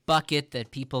huge bucket that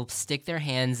people stick their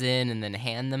hands in and then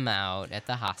hand them out at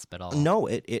the hospital. No,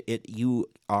 you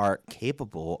are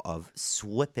capable of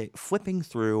flipping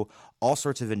through all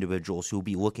sorts of individuals who will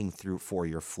be looking through for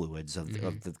your fluids of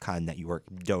the kind that you are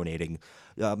donating,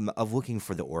 of looking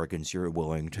for the organs you're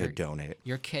willing to donate.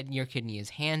 Your kidney is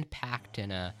hand packed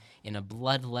in a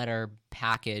Bloodletter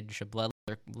package, a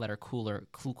Bloodletter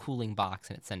cooling box,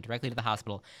 and it's sent directly to the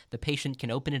hospital. The patient can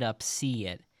open it up, see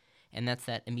it, and that's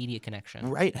that immediate connection.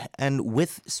 Right, and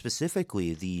with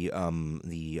specifically the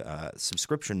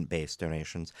subscription-based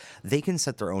donations, they can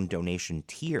set their own donation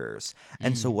tiers.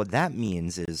 And so what that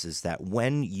means is that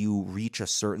when you reach a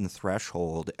certain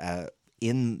threshold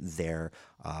in their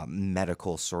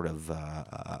medical sort of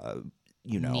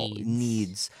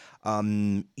needs,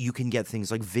 you can get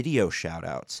things like video shout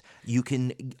outs. You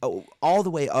can all the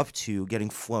way up to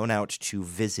getting flown out to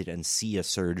visit and see a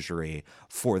surgery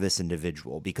for this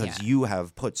individual because you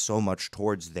have put so much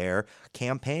towards their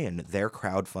campaign, their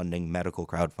medical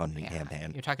crowdfunding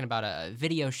campaign. You're talking about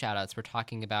video shout outs. We're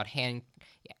talking about hand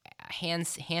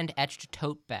etched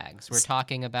tote bags. We're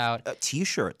talking about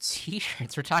T-shirts.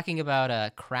 We're talking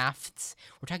about crafts.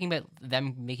 We're talking about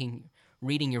them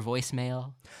reading your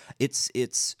voicemail.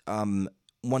 It's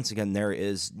once again, there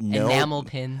is no enamel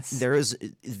pins.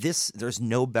 There's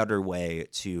no better way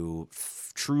to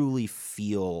truly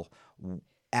feel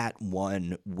at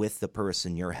one with the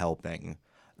person you're helping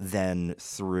than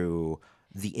through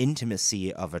the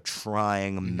intimacy of a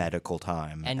trying medical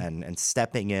time and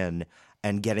stepping in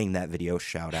and getting that video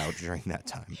shout out during that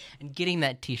time. And getting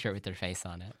that T-shirt with their face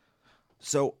on it.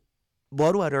 So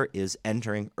Bloodletter is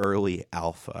entering early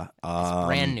alpha. It's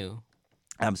brand new.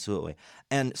 Absolutely.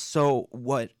 And so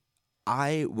what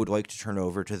I would like to turn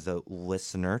over to the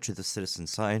listener, to the citizen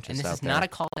scientist And this out is there. not a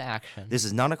call to action. This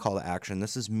is not a call to action.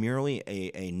 This is merely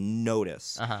a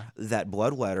notice that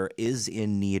Bloodletter is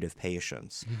in need of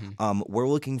patients. We're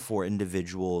looking for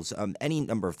individuals, any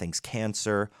number of things: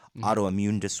 cancer,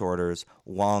 autoimmune disorders,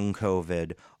 long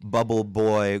COVID, bubble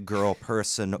boy, girl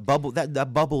person, that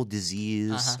bubble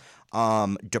disease,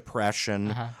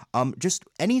 depression, just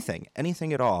anything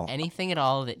at all. Anything at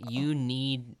all that you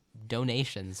need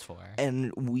donations for.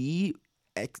 And we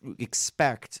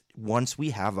expect, once we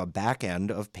have a back end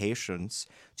of patients,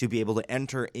 to be able to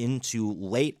enter into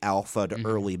late alpha to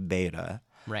early beta.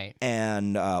 Right.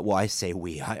 And I say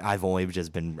we. I've only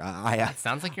just been. It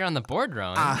sounds like you're on the board,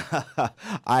 Rowan.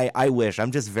 I wish.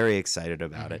 I'm just very excited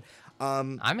about it.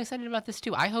 I'm excited about this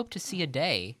too. I hope to see a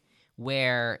day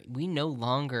where we no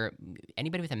longer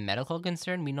anybody with a medical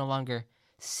concern, we no longer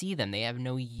see them. They have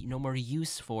no more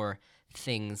use for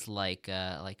things like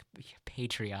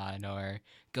Patreon or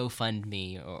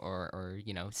GoFundMe or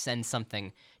send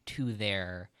something to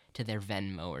their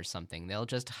Venmo or something. They'll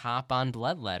just hop on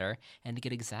Bloodletter and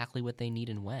get exactly what they need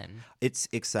and when. It's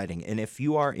exciting. And if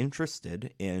you are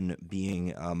interested in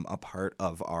being a part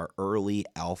of our early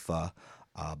alpha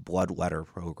Bloodletter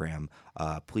program,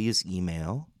 please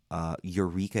email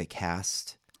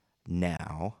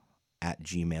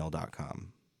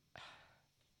eurekacastnow@gmail.com.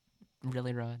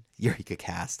 Really, Rowan?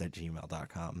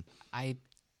 eurekacast@gmail.com.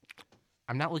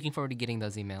 I'm not looking forward to getting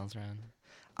those emails,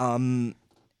 Rowan.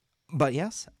 But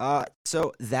yes,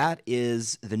 so that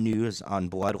is the news on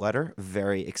Bloodletter.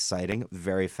 Very exciting,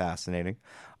 very fascinating.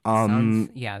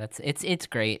 It's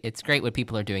great. It's great what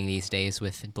people are doing these days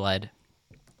with blood,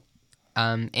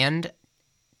 and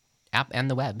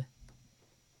the web.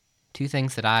 Two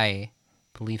things that I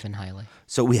believe in highly.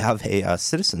 So we have a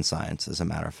citizen science, as a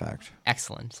matter of fact.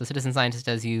 Excellent. So Citizen Scientist,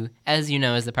 as you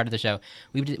know, as a part of the show,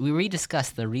 we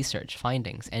rediscuss the research,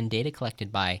 findings, and data collected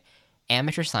by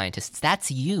amateur scientists. That's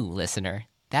you, listener.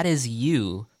 That is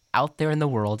you out there in the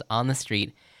world, on the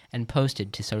street, and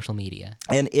posted to social media.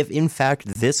 And if, in fact,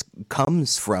 this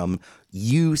comes from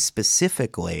you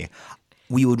specifically,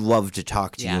 we would love to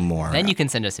talk to you more. Then you can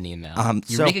send us an email.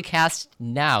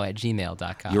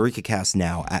 EurekaCastNow@gmail.com.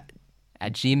 EurekaCastNow at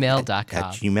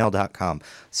gmail.com.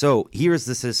 So here's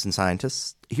the citizen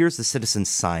scientist. Here's the citizen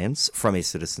science from a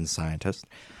citizen scientist.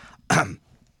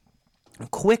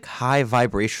 Quick high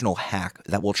vibrational hack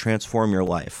that will transform your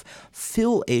life.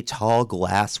 Fill a tall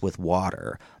glass with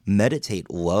water. Meditate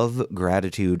love,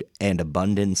 gratitude, and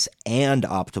abundance and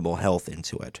optimal health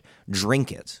into it.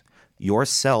 Drink it. Your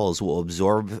cells will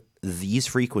absorb these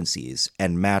frequencies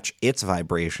and match its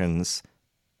vibrations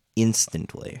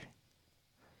instantly.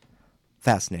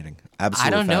 Fascinating. Absolutely I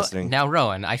don't fascinating. know. Now,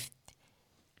 Rowan, okay,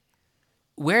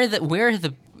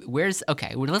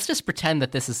 well, let's just pretend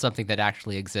that this is something that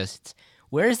actually exists.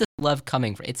 Where is this love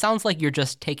coming from? It sounds like you're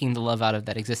just taking the love out of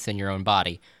that exists in your own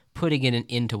body, putting it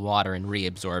into water and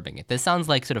reabsorbing it. This sounds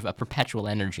like sort of a perpetual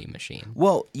energy machine.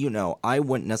 Well, I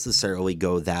wouldn't necessarily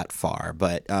go that far,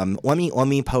 but let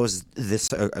me pose this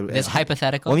this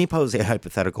hypothetical. Let me pose a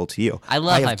hypothetical to you. I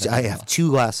love hypothetical. I have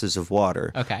 2 glasses of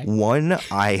water. Okay.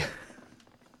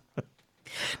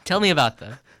 Tell me about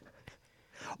them.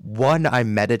 One, I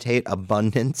meditate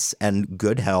abundance and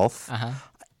good health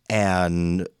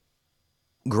and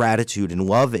gratitude and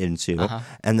love into,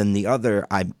 and then the other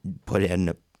I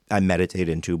meditate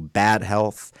into bad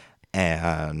health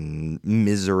and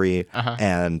misery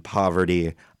and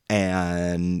poverty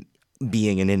and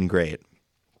being an ingrate.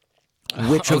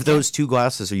 Which of those 2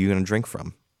 glasses are you going to drink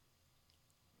from?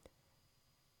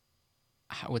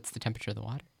 What's the temperature of the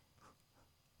water?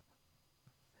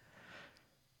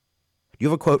 You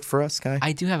have a quote for us, Kai?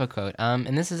 I do have a quote,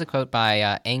 and this is a quote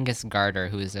by Angus Gardner,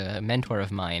 who is a mentor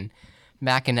of mine.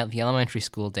 Back in the elementary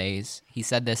school days, he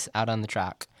said this out on the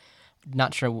track.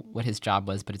 Not sure what his job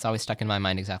was, but it's always stuck in my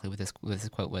mind exactly what this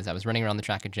quote was. I was running around the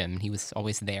track at gym, and he was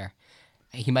always there.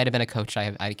 He might have been a coach.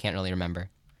 I can't really remember.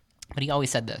 But he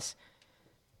always said this.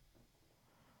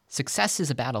 Success is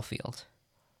a battlefield,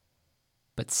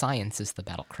 but science is the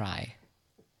battle cry.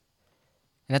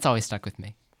 And that's always stuck with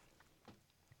me.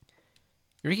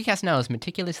 EurekaCast Now is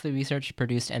meticulously researched,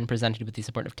 produced, and presented with the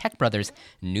support of Tech Brothers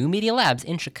New Media Labs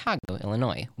in Chicago,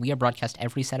 Illinois. We are broadcast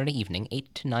every Saturday evening,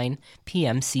 8 to 9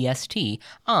 p.m. CST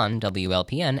on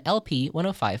WLPN LP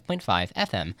 105.5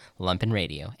 FM, Lumpen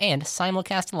Radio, and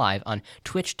simulcast live on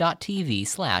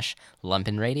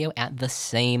twitch.tv/Lumpen Radio at the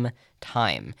same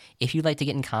time. If you'd like to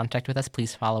get in contact with us,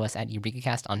 please follow us at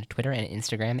EurekaCast on Twitter and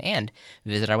Instagram, and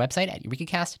visit our website at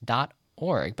eurekacast.org.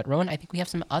 But Rowan, I think we have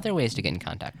some other ways to get in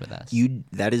contact with us.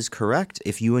 That is correct.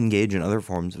 If you engage in other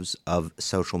forms of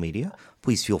social media,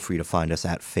 please feel free to find us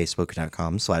at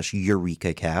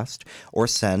facebook.com/EurekaCast or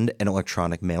send an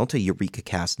electronic mail to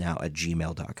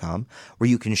eurekacastnow@gmail.com, where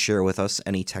you can share with us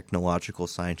any technological,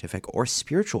 scientific, or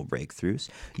spiritual breakthroughs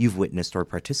you've witnessed or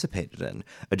participated in.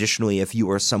 Additionally, if you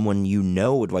or someone you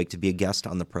know would like to be a guest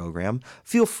on the program,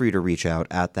 feel free to reach out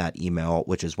at that email,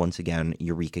 which is once again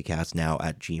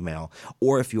eurekacastnow@gmail.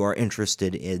 Or if you are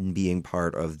interested in being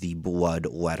part of the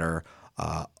Bloodletter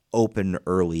Open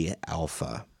Early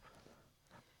Alpha.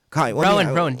 Kai,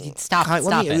 Rowan, stop it.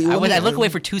 I look away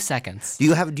for 2 seconds. Do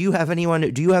you have anyone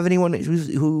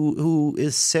who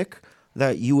is sick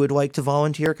that you would like to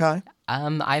volunteer, Kai?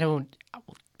 I don't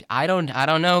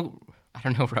know. I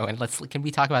don't know, Rowan. Can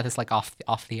we talk about this like off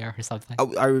the air or something?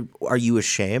 Are you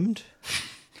ashamed?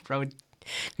 Rowan,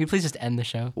 can you please just end the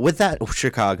show? With that,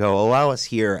 Chicago, allow us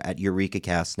here at Eureka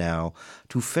Cast now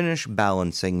to finish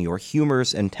balancing your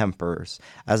humors and tempers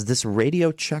as this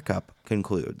radio checkup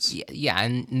concludes. Yeah,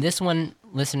 and this one,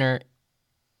 listener,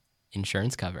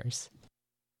 insurance covers.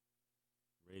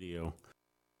 Radio.